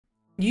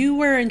You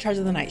were in charge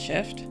of the night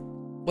shift.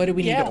 What do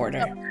we need to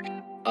order?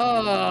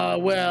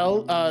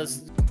 Well,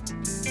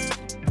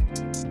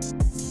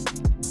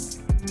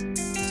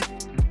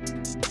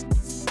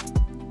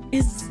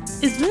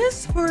 Is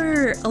this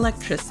for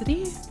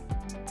electricity?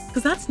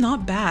 Because that's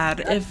not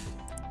bad.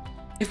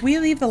 If we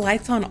leave the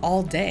lights on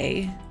all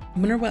day, I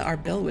wonder what our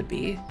bill would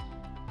be.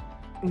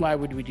 why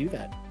would we do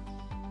that?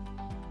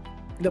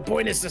 The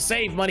point is to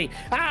save money.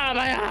 Ah,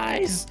 my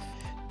eyes!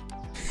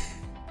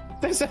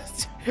 There's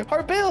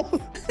our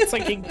bill. It's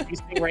like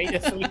increasing,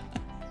 right?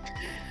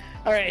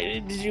 All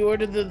right, did you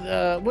order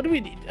the, what do we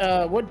need?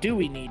 What do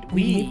we need?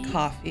 We need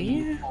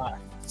coffee.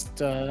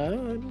 Pasta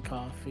and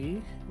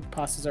coffee.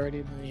 Pasta's already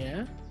in the,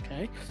 yeah,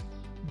 okay.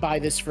 Buy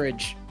this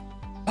fridge.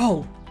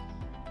 Oh.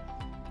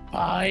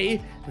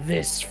 Buy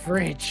this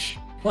fridge.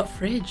 What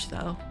fridge,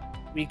 though?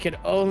 We can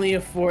only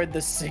afford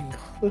the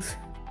singles.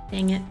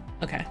 Dang it.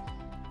 Okay.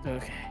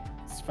 Okay,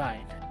 it's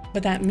fine.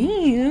 But that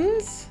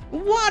means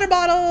water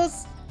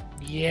bottles.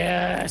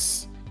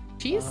 Yes.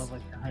 Cheese? Oh my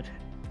god.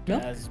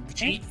 Milk?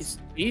 Cheese.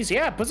 Cheese,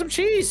 yeah, put some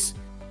cheese.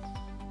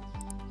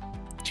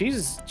 Cheese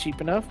is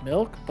cheap enough.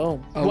 Milk,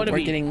 boom. Oh, we're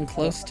getting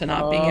close to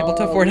not being able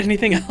to afford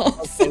anything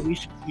else. Okay, we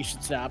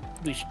should stop.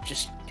 We should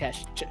just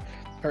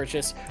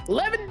purchase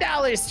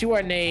 $11 to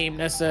our name,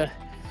 Nessa.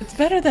 It's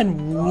better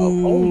than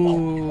woo. Oh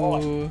my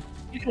gosh.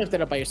 You can lift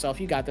it up by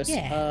yourself. You got this.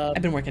 Yeah,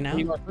 I've been working out.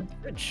 You want the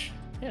fridge?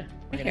 Yeah.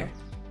 Right here.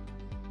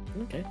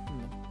 Okay.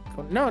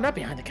 No, not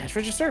behind the cash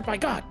register. My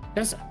God,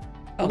 Nessa.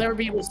 We'll never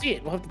be able to see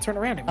it. We'll have to turn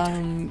around every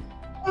time.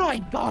 Oh my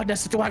God,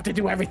 Nessa, do I have to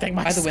do everything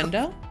myself? By the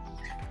window?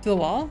 To the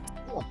wall?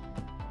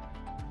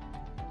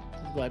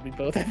 I'm glad we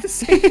both have the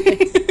same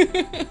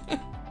thing.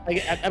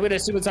 I'm gonna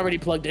assume it's already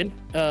plugged in.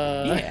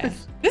 Yeah.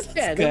 This is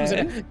good.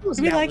 Do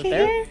we like it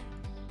here?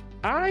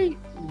 I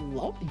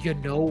love. You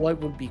know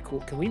what would be cool?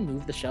 Can we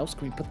move the shelves?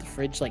 Can we put the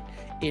fridge like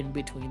in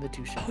between the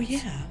two shelves? Oh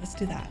yeah, let's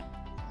do that.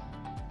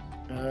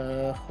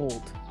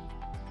 Hold.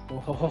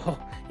 Oh,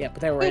 yeah,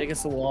 put that right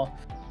against the wall.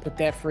 Put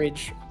that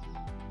fridge.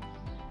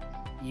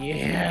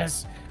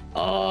 Yes.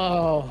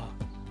 Oh,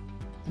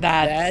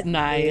 that's that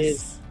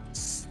nice.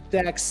 Is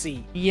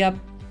sexy. Yep,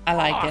 I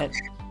like it.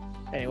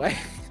 Anyway.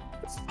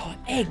 Oh,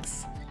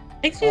 eggs.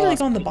 Eggs usually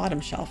go on the bottom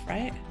shelf,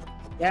 right?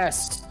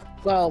 Yes.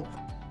 Well,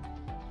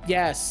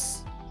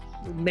 yes.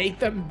 Make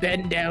them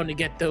bend down to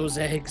get those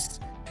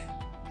eggs.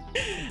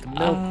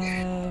 Milk.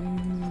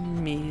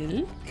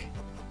 Milk.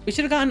 We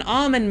should have gotten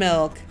almond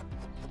milk.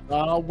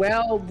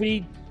 Well,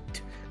 we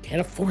can't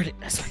afford it.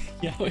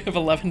 Yeah, we have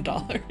 $11.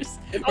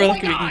 We're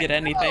lucky we can get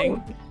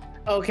anything.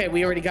 Oh. Okay,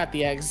 we already got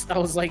the eggs. I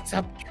was like,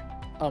 stop.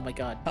 Oh my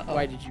God.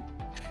 Why did you?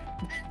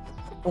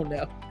 Oh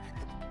no.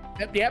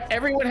 Yep,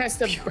 everyone has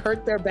to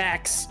hurt their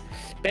backs.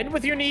 Bend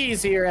with your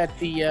knees here at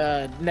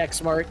the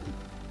Next Mart.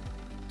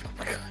 Oh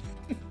my God.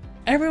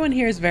 Everyone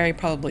here is very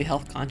probably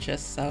health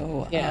conscious,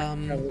 so yeah,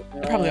 they're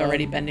probably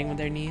already bending with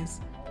their knees.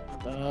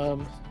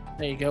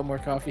 There you go, more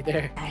coffee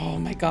there. Oh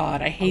my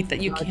God, I hate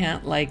that you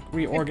can't like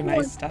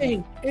reorganize stuff.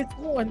 It's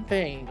one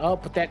thing. Oh,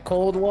 put that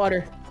cold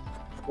water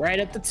right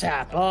at the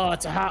top. Oh,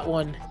 it's a hot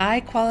one. High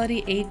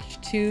quality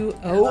H2O.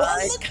 Oh,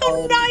 look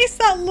how nice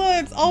that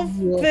looks. All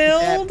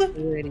filled.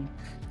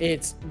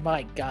 It's,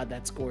 my God,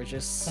 that's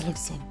gorgeous. That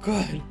looks so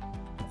good.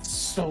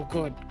 So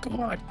good.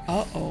 God.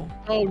 Uh-oh.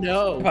 Oh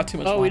no. About too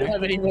much water. We don't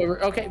have any more.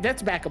 Okay,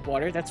 that's backup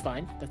water. That's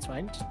fine. That's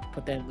fine. Just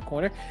put that in the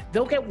corner.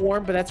 They'll get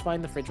warm, but that's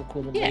fine. The fridge will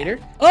cool them later.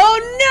 Oh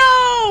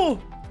no!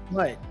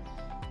 What?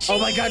 Cheese! Oh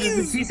my God,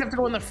 does the cheese have to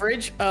go in the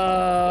fridge?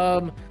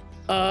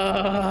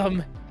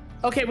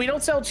 Okay, we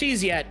don't sell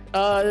cheese yet.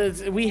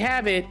 We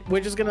have it.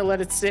 We're just gonna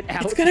let it sit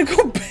out. It's gonna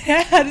go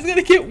bad. It's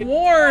gonna get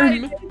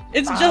warm.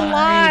 It's fine.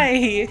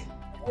 July.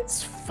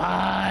 It's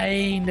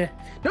fine.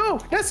 No,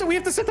 Nessa, we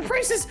have to set the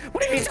prices.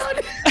 What have you done?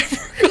 I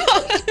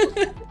forgot.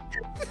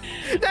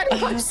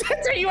 95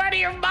 cents? Are you out of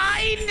your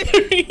mind?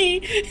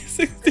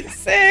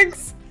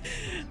 3.66.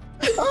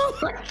 Oh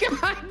my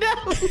God,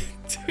 no.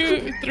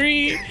 2,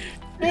 3,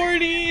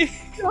 40.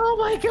 Oh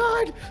my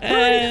God.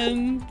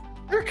 And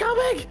they're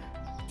coming.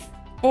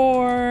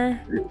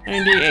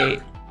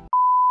 4.98.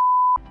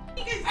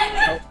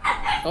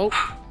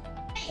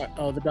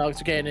 Oh, the dogs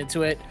are getting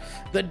into it.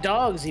 The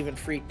dogs even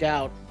freaked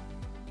out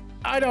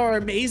at our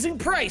amazing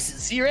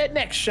prices here at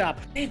Next Shop.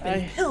 They've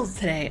been pills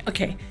today.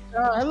 Okay.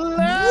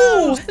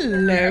 Hello. Ooh,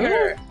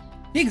 hello.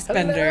 Big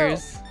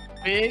spenders. Hello.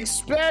 Big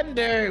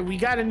spender. We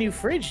got a new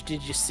fridge.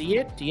 Did you see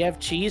it? Do you have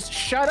cheese?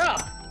 Shut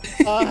up.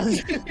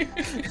 Don't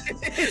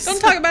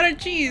talk about our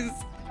cheese.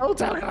 Don't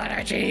talk about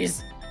our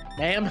cheese.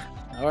 Ma'am,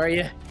 how are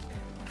you?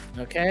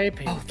 Okay,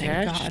 pay oh, with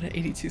thank cash. God.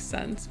 82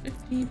 cents.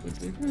 50.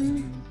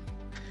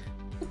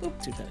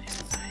 2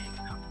 pennies.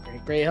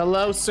 Great.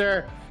 Hello,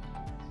 sir.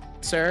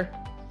 Sir.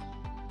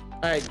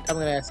 All right, I'm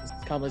gonna ask as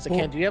calmly as I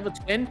can. Do you have a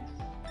twin?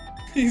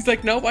 He's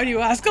like, no. Why do you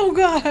ask? Oh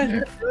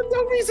God.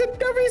 No reason.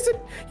 No reason.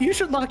 You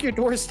should lock your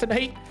doors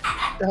tonight.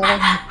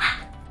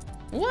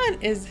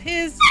 What is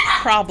his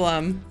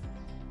problem?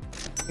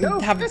 No,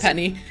 have a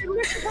penny.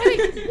 Oh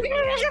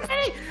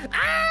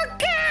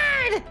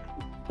God.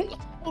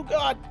 Oh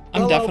God.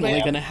 I'm Hello, definitely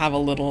ma'am. gonna have a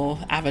little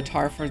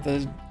avatar for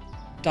the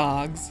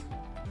dogs.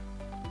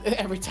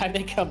 Every time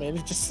they come in,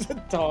 just a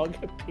dog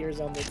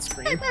appears on the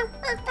screen.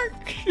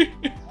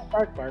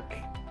 Bark, bark.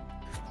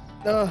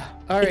 All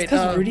right. It's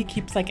because Rudy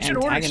keeps like should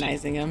order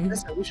antagonizing him.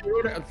 Listen, we should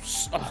order.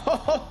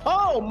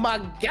 Oh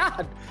my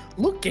God,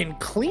 looking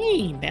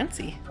clean,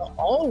 Fancy.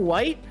 all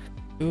white.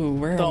 Ooh,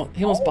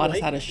 he almost bought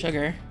us out of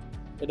sugar.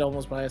 It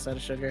almost buy us out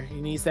of sugar. He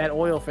needs that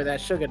oil for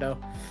that sugar, though.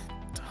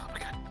 Oh my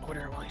God,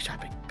 order it while he's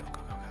shopping. Go, go,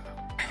 go,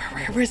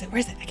 go, go. Where is it? Where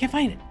is it? I can't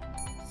find it.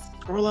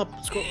 Scroll up,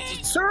 scroll.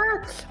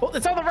 Sir, oh,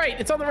 it's on the right.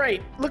 It's on the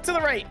right. Look to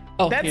the right.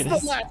 Oh, that's here it the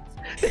is. left.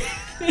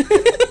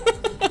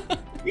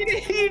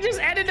 You just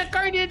added the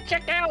card in.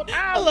 Check out. Oh,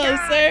 Hello,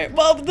 God. sir.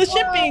 Well, the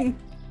shipping.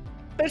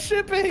 The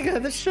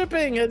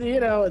shipping, and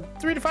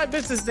 3 to 5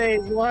 business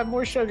days, we'll have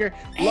more sugar.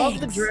 Love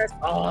the Eggs. dress.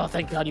 Oh,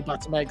 thank God you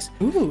bought some eggs.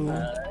 Ooh.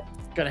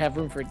 Gotta have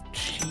room for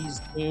cheese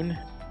soon.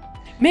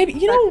 Maybe,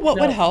 you know what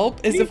no. would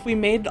help is if we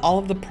made all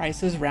of the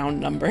prices round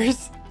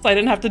numbers. So I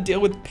didn't have to deal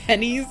with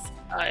pennies.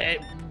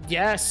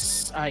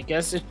 Yes, I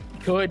guess it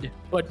could,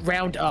 but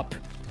round up.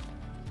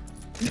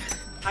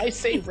 I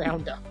say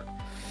round up.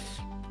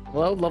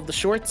 Well, love the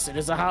shorts. It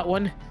is a hot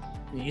one.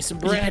 You need some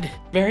bread.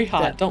 Very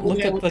hot. Yeah, Don't look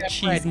yeah, at with the that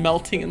cheese bread.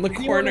 melting in the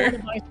Anyone wanna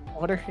corner. buy some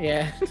water?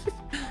 Yeah.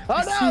 Oh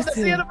no, that's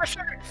the end of our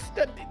sugar.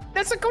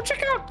 That's it. Go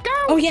check out. Go.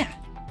 Oh, yeah.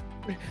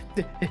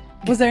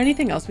 Was there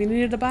anything else we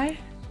needed to buy?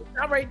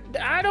 All right,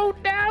 I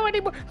don't know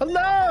anymore.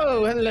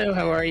 Hello,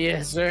 how are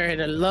you, sir?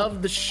 And I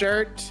love the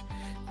shirt.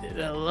 He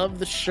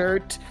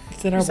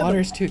said our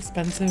water's too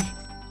expensive.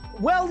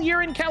 Well,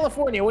 you're in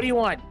California. What do you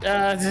want?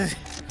 It's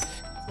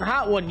a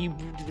hot one.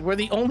 We're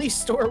the only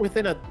store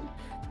within a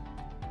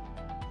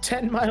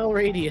 10-mile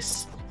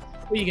radius.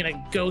 Are you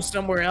gonna go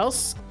somewhere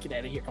else? Get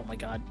out of here! Oh my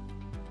God,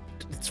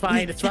 it's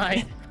fine. It's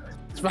fine.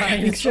 It's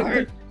fine. It's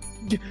fine.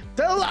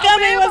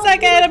 Come in 1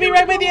 second. I'll be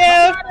right with you.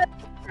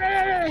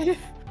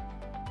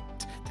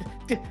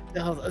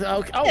 Oh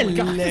my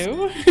God.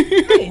 Hello.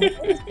 Hey,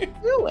 how you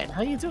doing?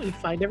 How you doing? You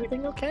find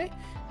everything okay?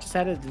 Just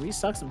had to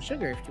restock some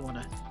sugar if you want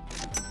to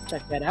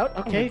check that out.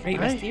 Okay. Great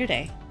rest of your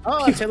day.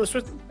 Oh, Taylor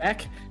Swift is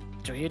back.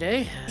 Enjoy your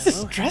day. This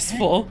is Oh,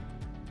 stressful.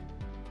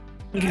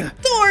 okay.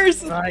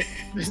 Doors. All right.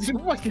 Oh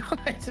my God.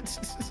 I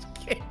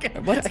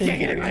can't What's in get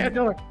here? in my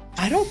door.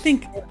 I don't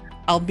think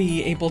I'll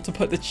be able to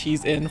put the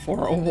cheese in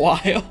for a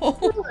while.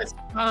 It's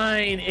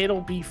fine.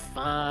 It'll be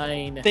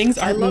fine. Things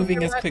I aren't love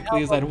moving your as last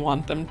quickly as I'd album.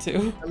 want them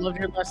to. I love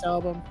your last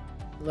album.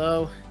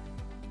 Hello.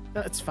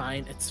 No, it's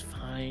fine. It's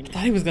fine. I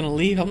thought he was gonna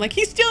leave. I'm like,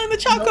 he's stealing the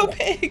Choco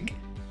Pig.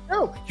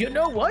 No, you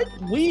know what?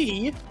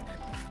 We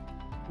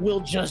will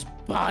just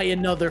buy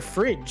another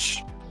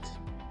fridge.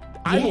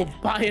 I will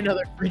buy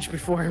another fridge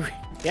before we...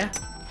 Yeah.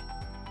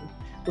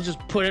 We'll just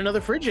put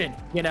another fridge in,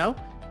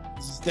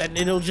 Then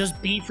it'll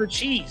just be for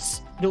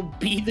cheese. It'll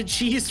be the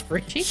cheese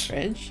fridge. Cheese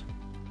fridge.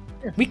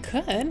 Yeah. We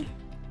could.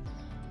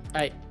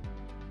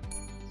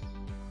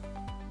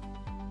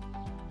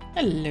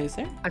 Hello,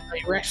 sir. I thought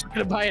you were actually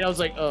gonna buy it. I was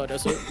like, oh,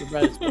 that's what you're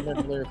buying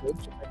another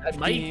fridge. I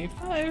might.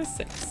 5,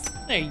 6.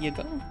 There you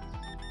go.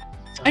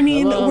 I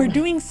mean, we're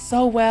doing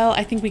so well.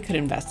 I think we could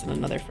invest in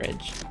another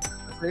fridge.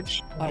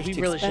 Fridge. Water's We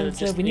too really should have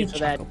expensive. just We need for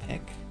that. Choco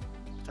Pick.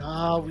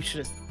 Oh, we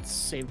should have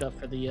saved up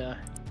for the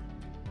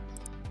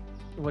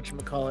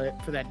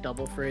whatchamacallit, for that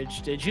double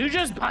fridge. Did you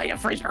just buy a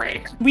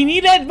refrigerator? We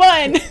needed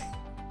one.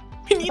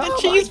 We need a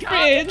cheese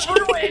fridge.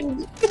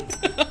 Ruined.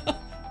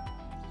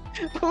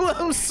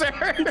 Hello, sir.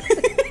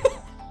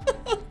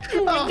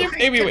 What's your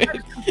baby with?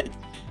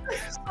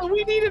 So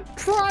we needed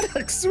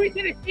products. We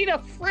didn't need a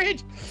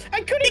fridge.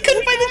 He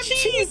couldn't find the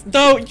cheese.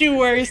 Don't you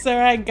worry,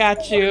 sir. I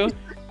got you.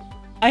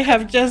 I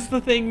have just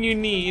the thing you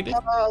need.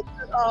 No,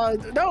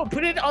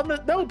 put it on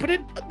the. No, put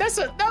it.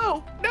 Nessa,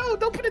 no,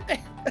 don't put it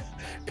there.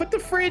 Put the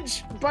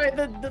fridge by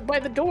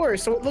the door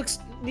so it looks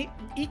neat.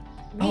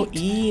 Oh,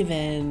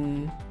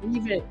 even.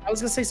 Even. I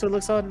was gonna say so it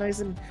looks all nice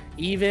and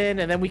even,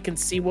 and then we can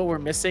see what we're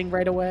missing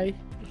right away.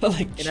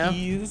 Like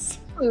cheese.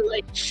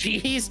 Like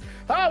cheese.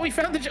 Oh, we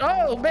found the.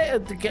 Oh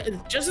man,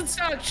 just in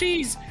stock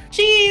cheese.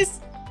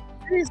 Cheese.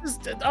 Jesus.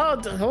 Oh,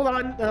 hold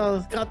on.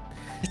 Oh God.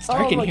 It's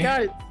dark in my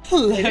here. God.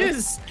 Hello. It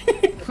is.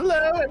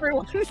 Hello,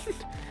 everyone.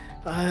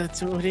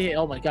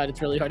 Oh my God,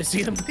 it's really hard to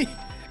see them.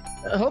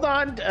 Hold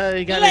on.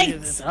 You gotta.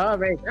 Lights. All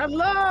right.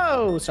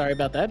 Hello. Sorry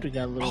about that. We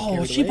got a little.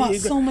 Oh, she away. bought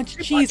so much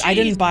cheese. I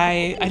didn't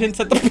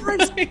set the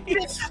price.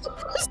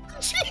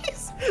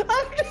 Cheese.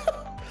 Oh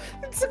no.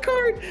 It's the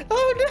card.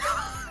 Oh no.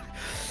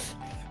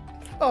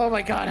 Oh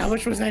my God, how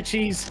much was that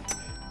cheese?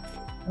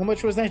 How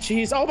much was that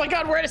cheese? Oh my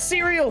God, we're at a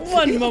cereal.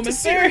 One moment,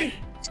 sir.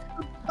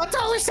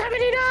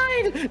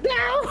 $1.79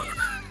 now.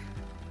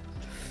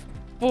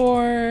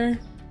 Four.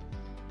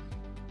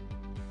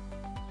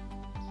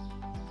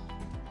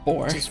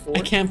 Just four?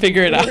 I can't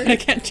figure it out. I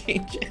can't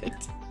change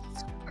it.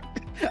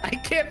 I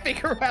can't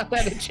figure out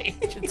how to change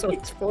it, so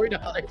it's $4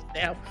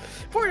 now.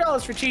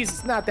 $4 for cheese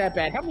is not that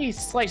bad. How many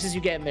slices you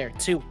get in there?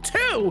 Two.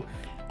 Oh,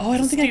 I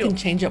don't think I can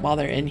change it while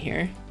they're in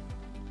here.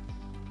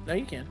 No,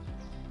 you can.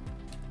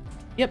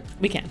 Yep,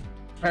 we can.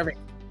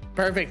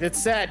 Perfect.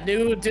 It's set.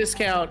 New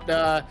discount.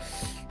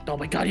 Oh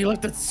my god, you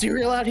left the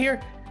cereal out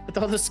here with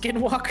all the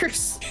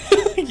skinwalkers?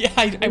 Yeah,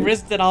 I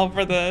risked it all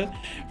for the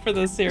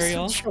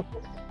cereal.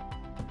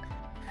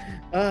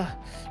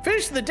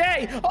 Finish the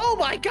day. Oh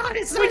my god,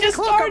 it's We just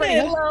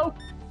started. already.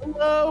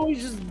 Hello, we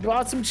just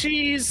bought some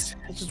cheese.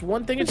 It's just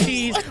one thing of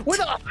cheese with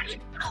a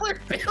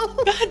 $100 bill.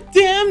 God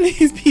damn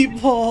these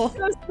people.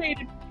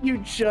 You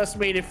just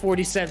made it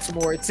 40 cents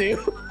more too.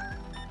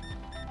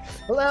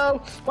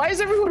 Hello, why is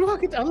everyone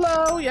walking?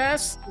 Hello,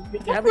 yes.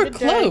 We're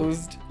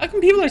closed. How come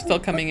people are still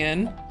coming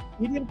in?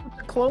 You didn't put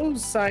the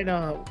close sign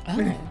up.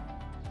 Oh.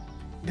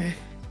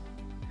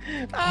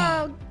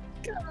 Oh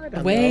god.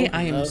 The way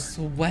I am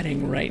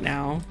sweating right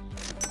now.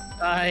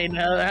 I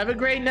know. Have a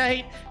great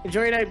night.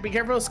 Enjoy your night. Be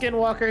careful of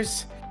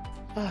skinwalkers.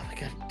 Oh my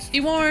god. Be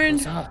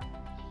warned.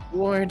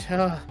 Warned.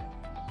 Oh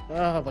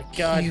my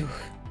god. Phew.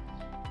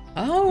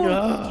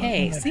 Oh,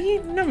 okay. See,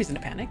 no reason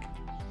to panic.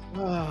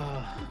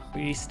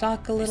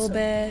 Restock a little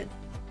bit.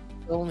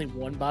 Only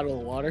one bottle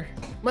of water.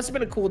 Must have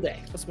been a cool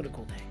day.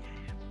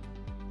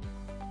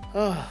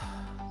 Oh.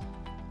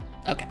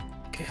 Okay.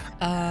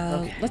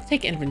 Let's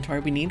take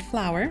inventory. We need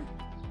flour,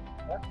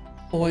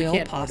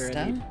 oil,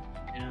 pasta.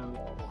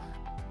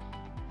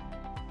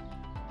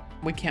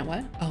 We can't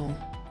what? Oh.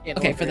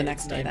 Okay, for the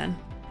next day then.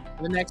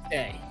 The next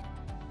day.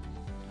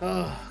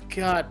 Oh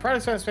god,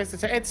 products on space.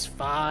 It's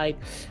fine.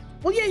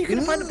 Well, yeah, you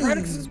couldn't find the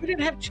products since we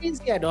didn't have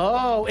cheese yet.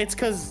 Oh, it's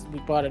because we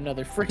bought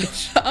another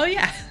fridge. Oh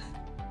yeah.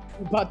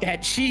 We bought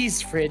that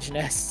cheese fridge,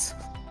 Nest.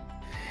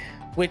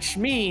 Which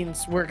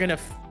means we're gonna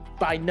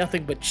buy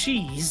nothing but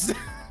cheese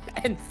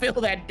and fill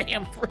that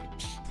damn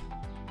fridge.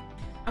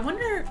 I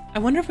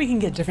wonder if we can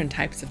get different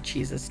types of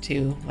cheeses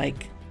too.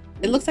 Like,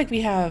 it looks like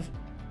we have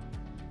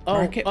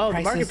market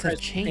prices have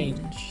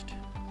changed.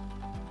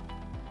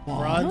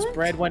 Bronze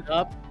bread went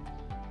up.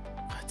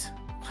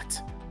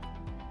 What?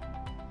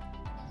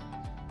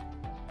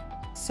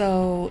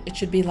 So it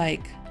should be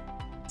like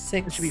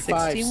It should be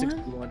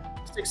 561.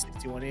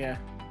 661, yeah.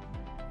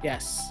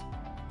 Yes.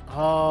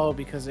 Oh,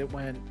 because it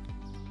went.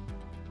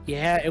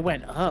 Yeah, it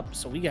went up,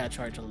 so we gotta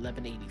charge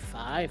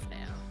 $11.85 now.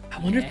 I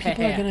wonder if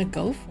people are gonna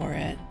go for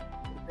it.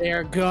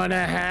 They're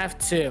gonna have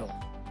to.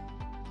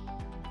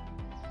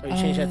 Oh, you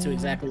changed that to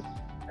exactly.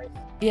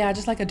 Yeah,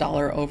 just like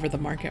 $1 over the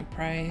market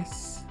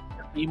price.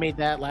 You made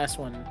that last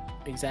one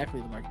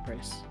exactly the market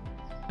price.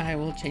 I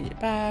will change it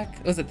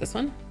back. Was it this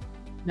one?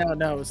 No,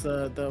 it was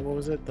the what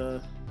was it?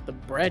 The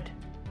bread.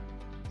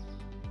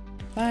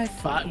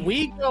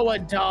 We go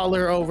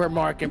 $1 over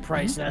market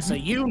price now, so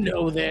you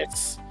know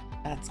this.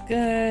 That's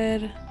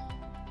good.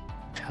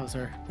 How's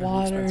our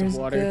Water's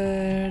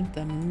good.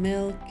 The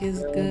milk is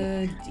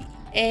good. The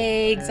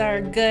eggs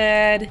are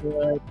good.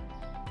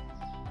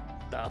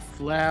 The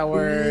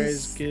flour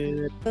is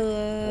good.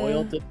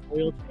 Oil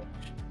change.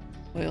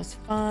 Oil's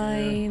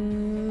fine.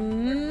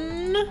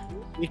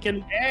 We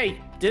can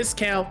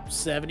discount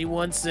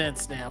 71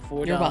 cents now.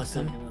 $4. You're welcome.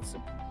 71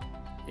 cents.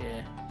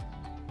 Yeah,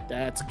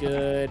 that's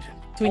good.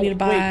 Do we need to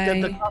buy?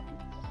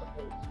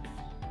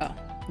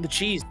 The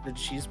cheese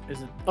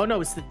isn't. Oh no,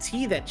 it's the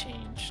tea that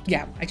changed.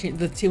 Yeah, I changed.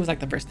 The tea was like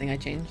the first thing I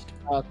changed.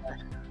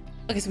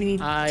 Okay, so we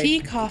need tea,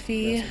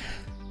 coffee,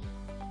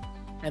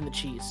 and the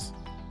cheese.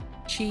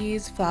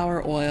 Cheese,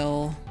 flour,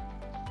 oil,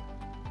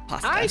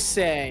 pasta. I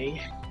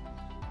say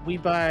we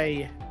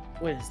buy,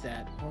 what is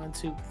that? 1,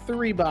 2,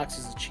 3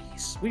 boxes of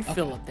cheese. We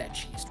fill up that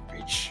cheese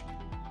fridge.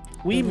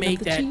 We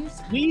make that.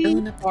 We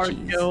are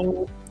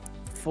known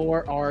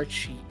for our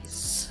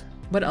cheese.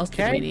 What else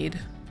do we need?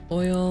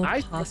 Oil,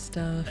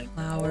 pasta,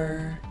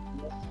 flour,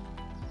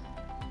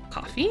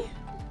 coffee?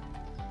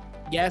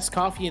 Yes,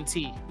 coffee and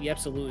tea. We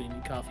absolutely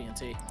need coffee and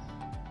tea.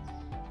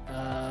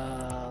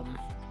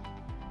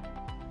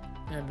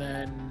 And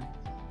then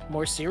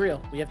more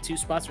cereal. We have 2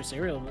 spots for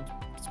cereal.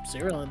 Some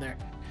cereal in there.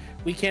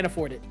 We can't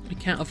afford it. We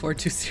can't afford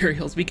 2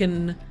 cereals. We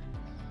can.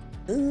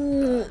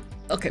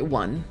 Okay,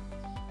 1.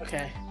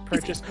 Okay,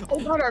 purchase. Oh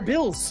god, our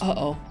bills.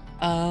 Uh-oh.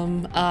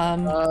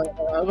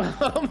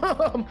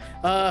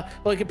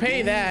 We can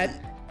pay that.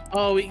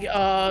 Oh, we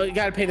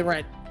gotta pay the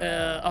rent.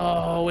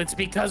 It's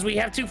because we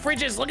have 2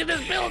 fridges. Look at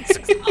this bill. It's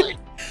 $6.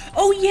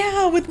 Oh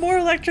yeah, with more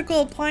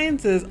electrical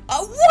appliances.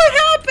 What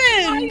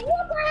happened?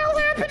 What the hell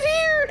happened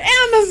here?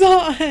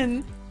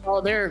 Amazon.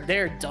 Oh,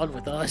 they're done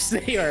with us.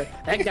 They are.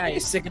 That guy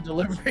is sick of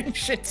delivering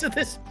shit to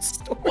this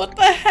store. What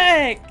the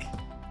heck?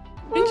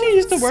 Didn't you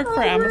used to work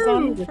for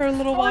Amazon for a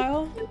little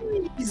while?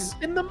 He's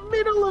in the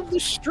middle of the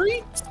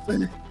street.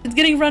 It's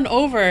getting run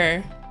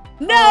over.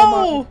 No!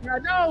 Oh my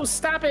God, no,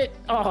 stop it.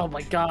 Oh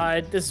my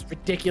god, this is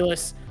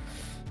ridiculous.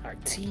 Our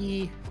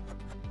tea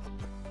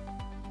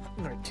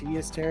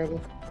is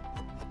terrible.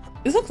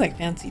 This looks like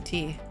fancy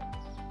tea.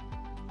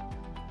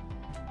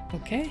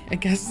 Okay, I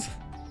guess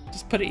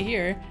just put it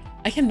here.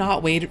 I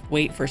cannot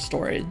wait for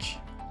storage.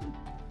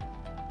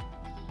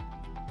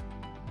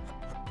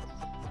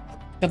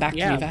 Go back to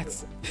you,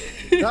 Vexx.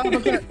 No,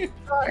 okay.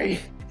 Sorry.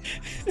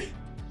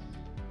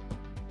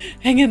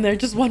 Hang in there,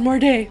 just one more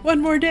day. One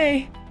more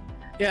day.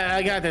 Yeah,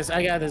 I got this.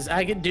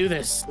 I can do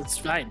this. It's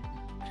fine.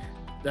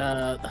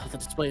 The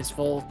display is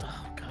full.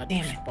 Oh god,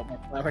 damn it. Bought my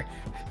flour.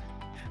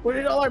 Where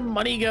did all our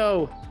money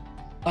go?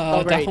 Oh,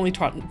 right. Definitely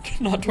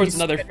not towards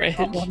another fridge.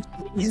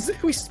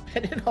 We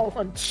spent it all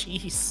on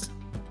cheese.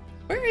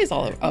 Where is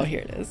all of? Oh, here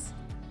it is.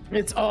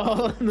 It's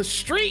all in the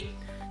street.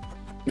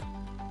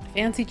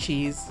 Fancy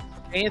cheese.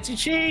 Fancy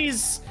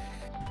cheese.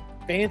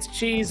 Fancy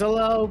cheese.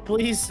 Hello,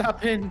 please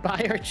stop in and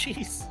buy our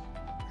cheese.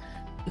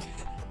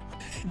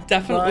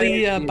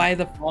 Definitely buy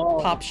the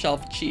top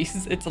shelf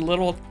cheese. It's a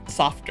little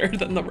softer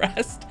than the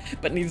rest,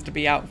 but needs to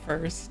be out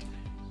first.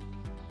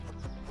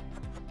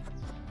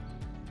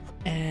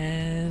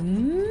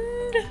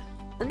 And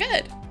we're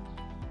good.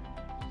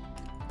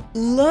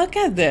 Look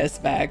at this,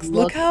 Vexx.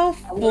 Look how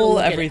full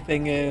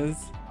everything is.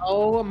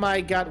 Oh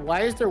my god,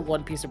 why is there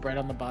one piece of bread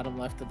on the bottom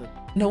left of the...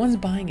 No one's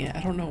buying it.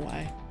 I don't know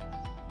why.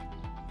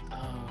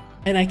 Oh.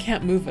 And I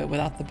can't move it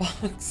without the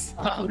box.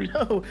 Oh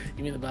no.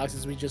 You mean the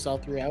boxes we just all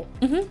threw out?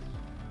 Mm-hmm.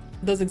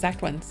 Those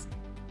exact ones.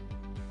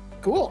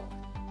 Cool.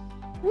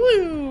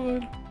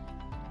 Woo!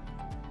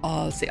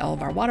 Oh, let's see, all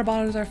of our water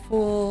bottles are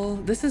full.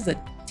 This is a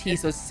tea,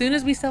 so as soon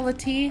as we sell a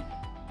tea,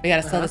 we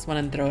gotta sell this one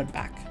and throw it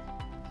back.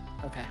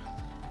 Okay,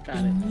 got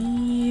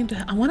it.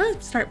 I want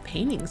to start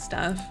painting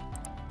stuff.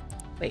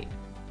 Wait.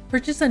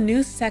 Purchase a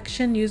new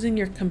section using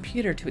your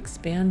computer to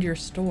expand your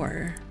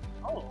store.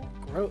 Oh,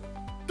 gross.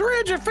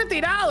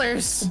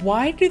 $350!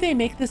 Why do they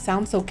make this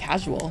sound so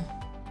casual?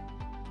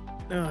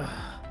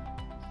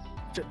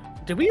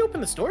 Did we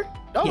open the store?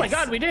 Oh my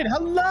god, we did.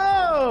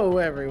 Hello,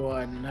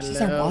 everyone. Hello,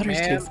 just our water's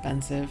too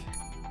expensive.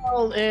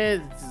 Well,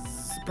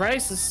 it's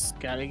prices.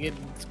 Got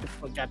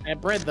that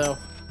bread, though.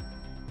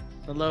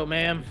 Hello,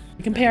 ma'am.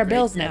 We can pay our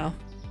bills now.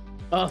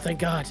 Oh, thank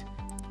god.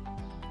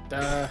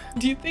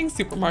 Do you think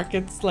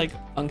supermarkets like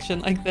function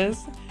like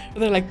this? Where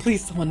they're like,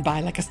 please someone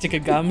buy like a stick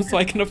of gum so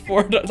I can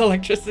afford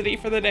electricity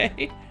for the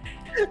day?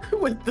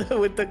 with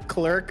the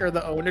clerk or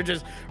the owner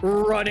just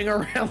running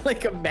around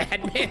like a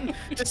madman,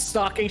 just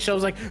stocking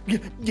shelves like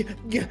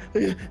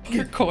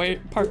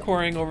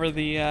parkouring over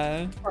the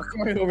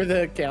parkouring over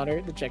the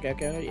counter, the checkout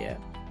counter. Yeah.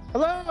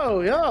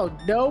 Hello, yo,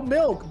 no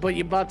milk, but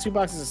you bought 2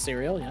 boxes of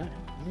cereal. Yeah.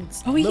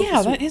 Oh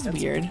yeah, that is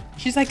weird.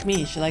 She's like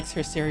me. She likes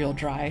her cereal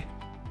dry.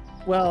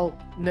 Well,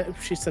 no,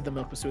 she said the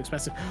milk was too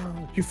expensive.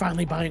 You're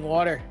finally buying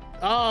water.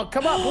 Oh,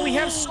 come on, but we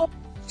have so much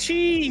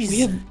cheese. We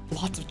have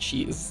lots of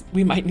cheese.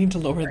 We might need to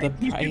lower the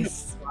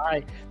price.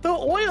 The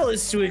oil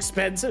is too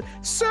expensive.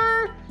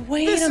 Sir,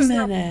 wait a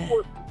minute.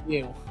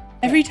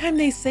 Every time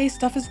they say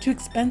stuff is too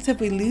expensive,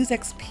 we lose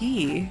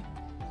XP.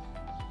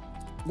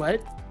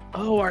 What?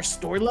 Oh, our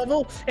store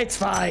level? It's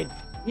fine.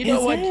 You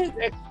know what?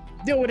 You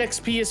know what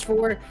XP is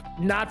for?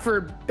 Not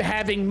for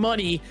having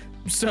money,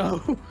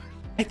 so...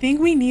 I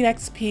think we need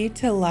XP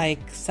to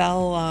like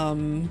sell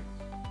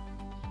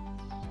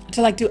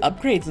to like do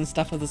upgrades and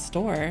stuff of the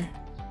store.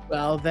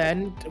 Well,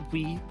 then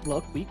we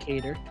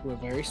cater to a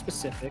very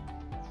specific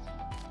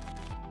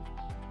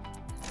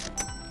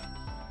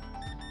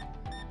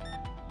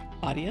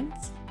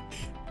audience.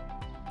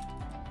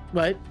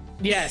 What?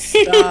 Yes.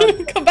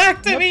 Come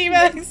back to me,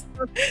 Max.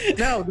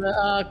 No,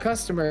 the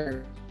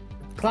customer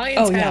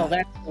clientele. Oh, yeah.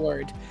 That's the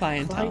word.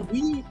 Clientele.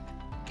 We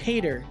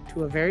cater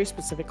to a very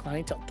specific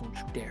clientele. Don't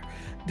you dare.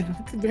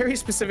 Very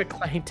specific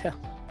clientele.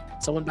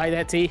 Someone buy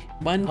that tea?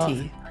 One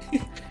tea.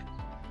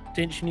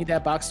 Didn't you need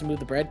that box to move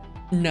the bread?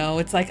 No,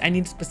 it's like I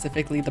need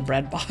specifically the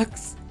bread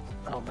box.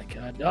 Oh my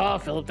god. Oh,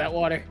 fill up that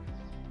water.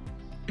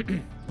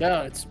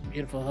 No, it's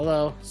beautiful.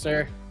 Hello,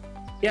 sir.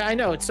 Yeah, I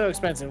know, it's so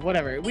expensive.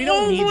 Whatever. We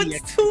don't need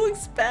it's too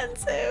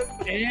expensive.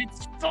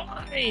 It's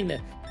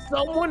fine.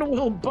 Someone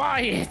will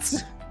buy it.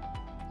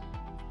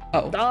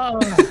 Oh.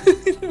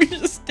 We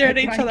just stared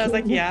at each other. I was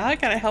like, yeah,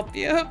 can I help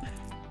you?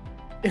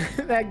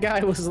 That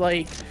guy was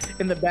like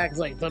in the back,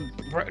 like, the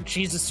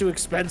cheese is too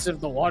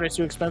expensive, the water's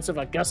too expensive.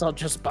 I guess I'll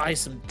just buy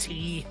some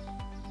tea.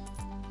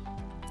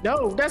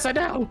 No, Nessa,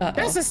 no.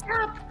 Nessa,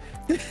 stop.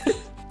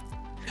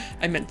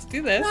 I meant to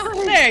do this.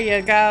 No. There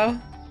you go.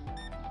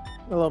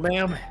 Hello,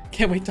 ma'am.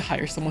 Can't wait to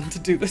hire someone to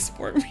do this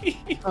for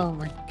me. Oh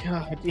my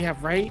god. Yeah,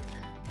 right?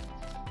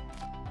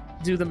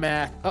 Do the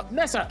math. Oh,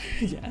 Nessa.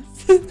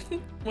 Yes.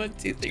 1,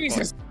 2, 3, 4.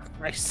 Jesus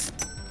Christ.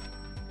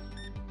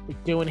 What are you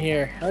doing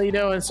here? How you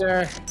doing,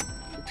 sir?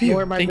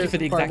 Thank you for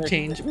the exact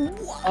change.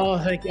 Oh,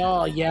 thank you.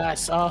 Oh,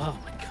 yes. Oh,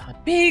 my God.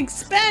 Big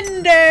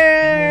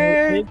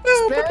spender! Big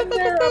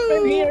spender up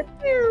in here.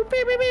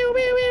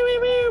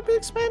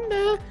 Big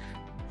spender.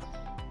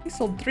 We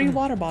sold 3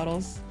 water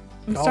bottles.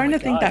 I'm starting to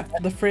think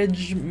that the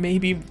fridge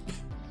maybe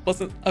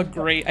wasn't a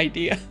great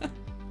idea.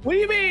 What do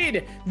you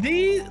mean?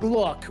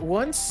 Look,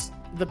 once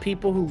the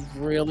people who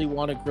really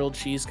want a grilled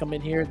cheese come in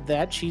here,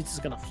 that cheese is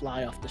going to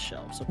fly off the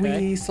shelves,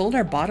 okay? We sold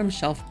our bottom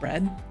shelf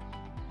bread.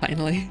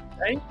 Finally.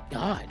 Thank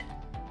God.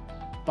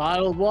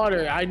 Bottled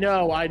water. I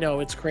know.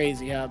 It's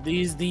crazy. Yeah.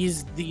 These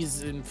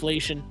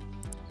inflation.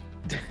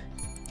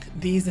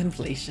 These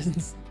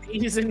inflations.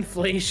 These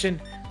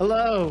inflation.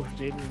 Hello. What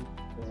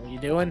are you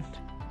doing?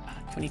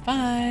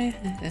 25.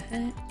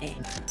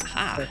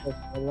 Aha.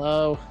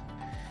 Hello.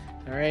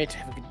 All right.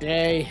 Have a good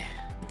day.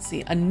 Let's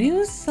see. A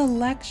new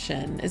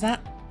selection. Is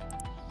that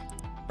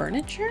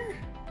furniture?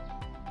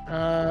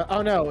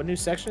 Oh no. A new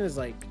section is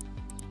like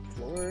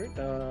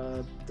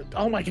floor.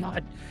 Oh my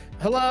god.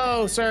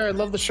 Hello, sir.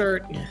 Love the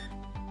shirt.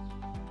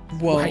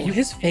 Whoa,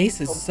 his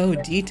face is so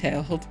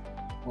detailed.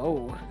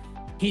 Whoa.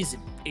 He's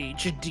in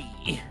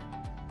HD.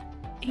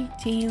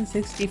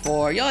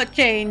 1864. Your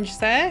change,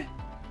 sir.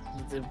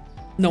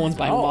 No one's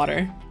buying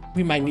water.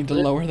 We might need to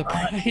lower the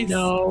price.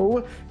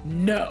 No.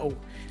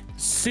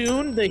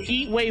 Soon the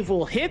heat wave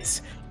will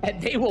hit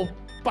and they will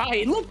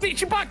buy. Look, they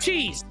bought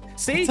cheese.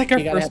 See? It's like our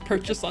first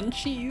purchase on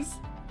cheese.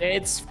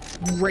 It's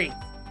great.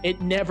 It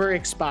never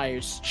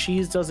expires.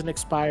 Cheese doesn't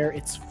expire.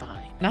 It's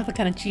fine. Not the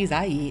kind of cheese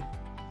I eat.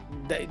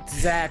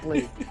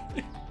 Exactly.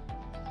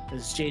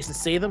 This is Jason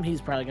Statham.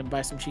 He's probably gonna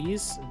buy some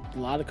cheese, a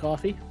lot of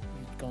coffee.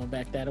 Going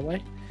back that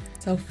way.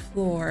 So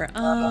floor. It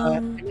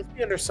must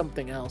be under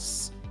something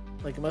else.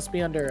 Like it must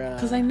be under.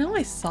 Because I know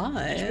I saw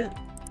it.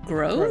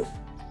 Growth.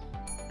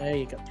 There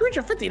you go.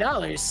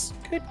 $350.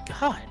 Good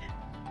God.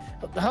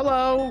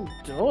 Hello.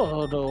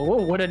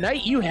 Oh, what a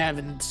night you have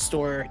in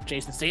store,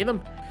 Jason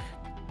Statham.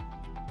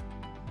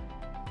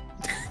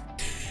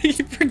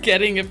 You're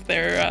forgetting if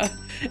they're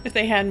if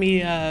they hand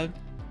me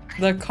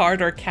the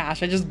card or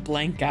cash. I just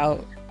blank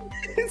out.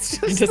 It's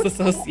just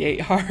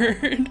disassociate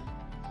hard.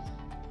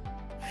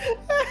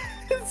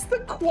 It's the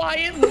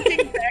quiet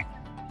looking back.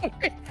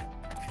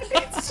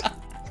 It's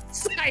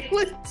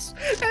silence.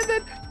 And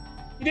then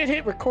you did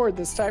hit record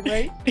this time,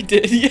 right? I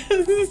did,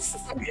 yes.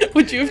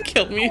 Would you have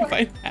killed me if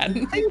I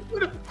hadn't? I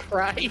would have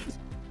cried.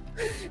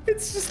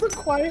 It's just the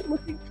quiet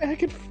looking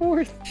back and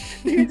forth.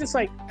 You're just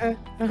like, I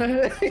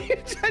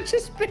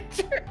just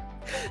picture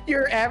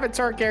your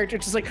avatar character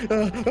just like,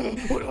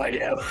 what do I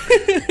do?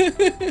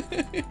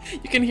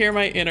 You can hear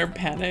my inner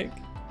panic.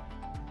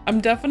 I'm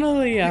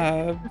definitely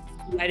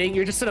sweating.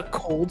 You're just in a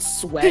cold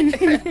sweat. They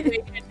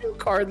get you a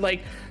card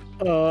like,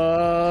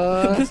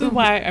 This is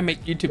why I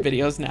make YouTube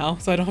videos now,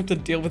 so I don't have to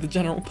deal with the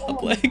general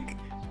public.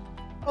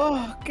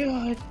 Oh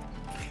god.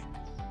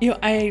 You know,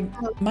 I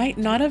might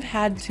not have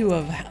had to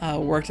have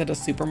worked at a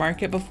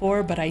supermarket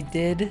before, but I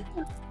did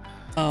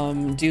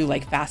do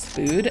like fast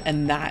food,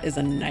 and that is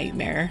a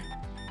nightmare.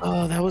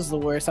 Oh, that was the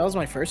worst. That was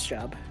my first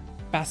job.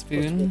 Fast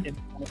food?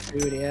 Fast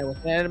food, yeah.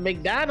 With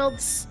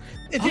McDonald's.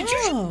 Did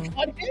you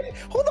cut him?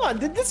 Hold on,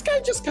 did this guy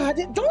just cut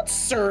it? Don't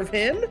serve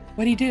him.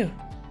 What'd he do?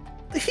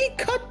 He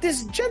cut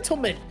this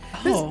gentleman.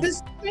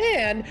 This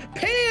man.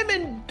 Pay him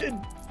in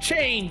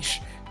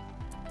change.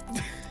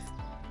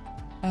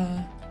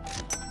 I'm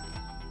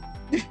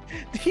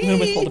gonna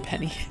withhold a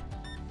penny.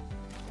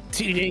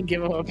 You didn't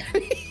give him a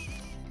penny?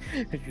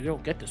 You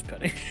don't get this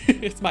penny.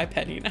 It's my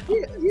penny now.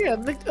 Yeah,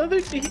 the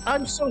other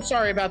I'm so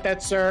sorry about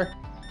that, sir.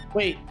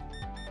 Wait.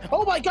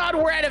 Oh my god,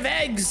 we're out of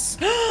eggs!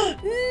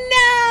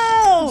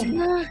 No!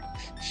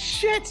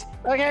 Shit!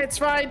 Okay, it's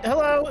fine.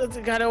 Hello,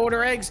 gotta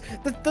order eggs.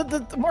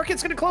 The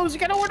market's gonna close. You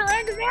gotta order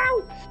eggs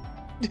now!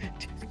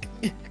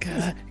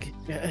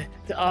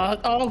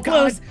 Oh god.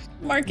 Close.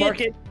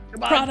 Market.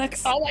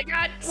 Products. Oh my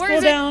god. Where Scroll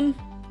is down.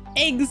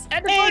 Eggs.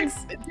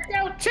 Eggs.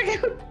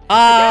 Check out.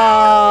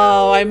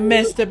 Oh, I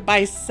missed it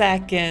by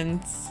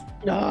seconds.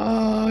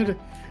 God.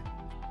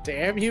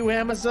 Damn you,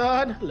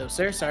 Amazon. Hello,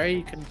 sir. Sorry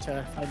you couldn't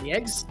find the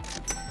eggs.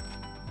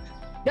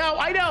 No,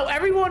 I know.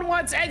 Everyone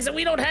wants eggs and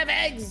we don't have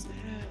eggs.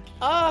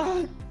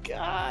 Oh,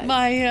 God.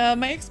 My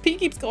XP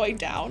keeps going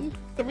down.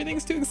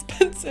 Everything's too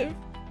expensive.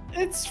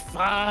 It's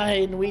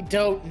fine. We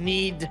don't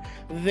need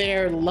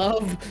their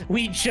love.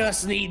 We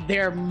just need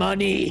their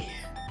money.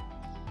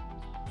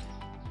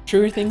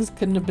 Truer things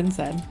couldn't have been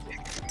said.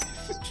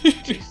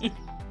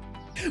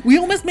 We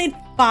almost made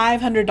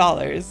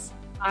 $500.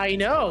 I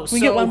know. Can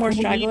we get one more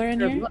straggler in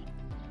here?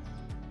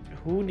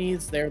 Who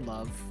needs their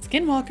love?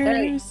 Skinwalkers.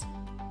 Hey.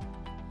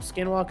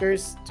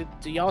 Skinwalkers,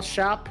 do y'all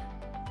shop?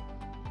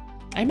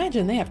 I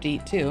imagine they have to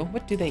eat too.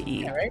 What do they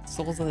eat? Yeah, right?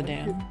 Souls of the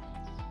Damned.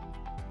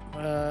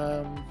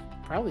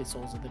 Probably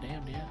Souls of the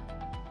Damned, yeah.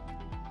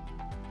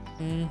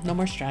 No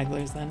more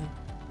stragglers then.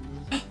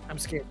 I'm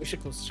scared. We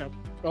should close the shop.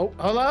 Oh,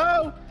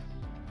 hello!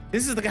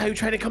 This is the guy who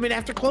tried to come in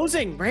after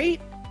closing,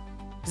 right?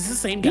 Is this the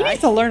same guy? He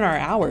needs to learn our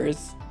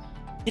hours.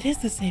 It is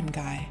the same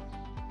guy.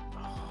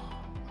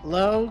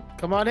 Hello?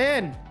 Come on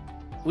in.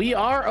 We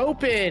are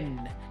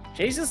open.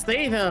 Jason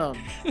Statham.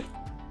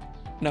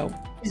 No.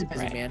 He's a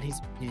busy man. He's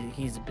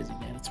a busy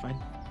man. It's fine.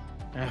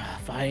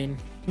 Fine.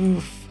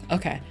 Oof.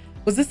 Okay.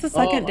 Was this the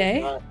second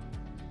day? God.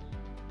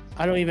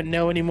 I don't even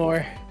know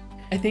anymore.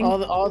 I think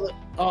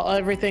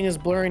everything is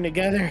blurring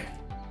together.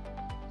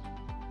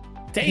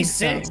 Day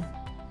 6. So.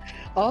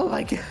 Oh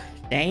my god.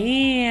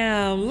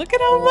 Damn. Look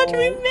at how much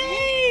we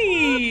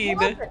made.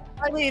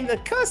 I mean, the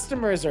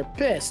customers are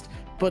pissed,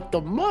 but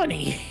the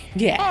money.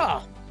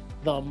 Yeah.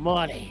 The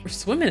money. We're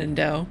swimming in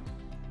dough.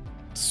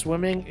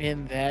 Swimming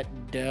in that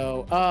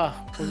dough.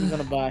 What are we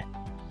gonna buy?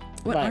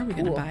 What are we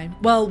gonna buy?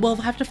 Well, we'll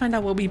have to find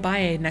out what we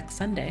buy next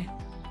Sunday.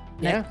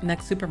 Yeah.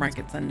 Next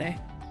Supermarket Sunday.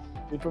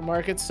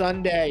 Supermarket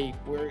Sunday.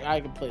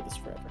 I can play this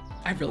forever.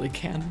 I really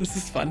can. This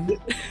is fun.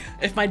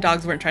 If my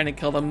dogs weren't trying to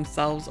kill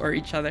themselves or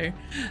each other,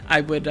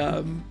 I would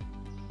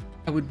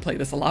play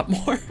this a lot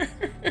more.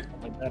 Oh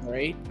my god,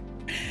 right?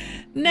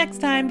 Next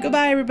time.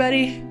 Goodbye,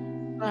 everybody.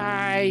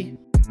 Bye.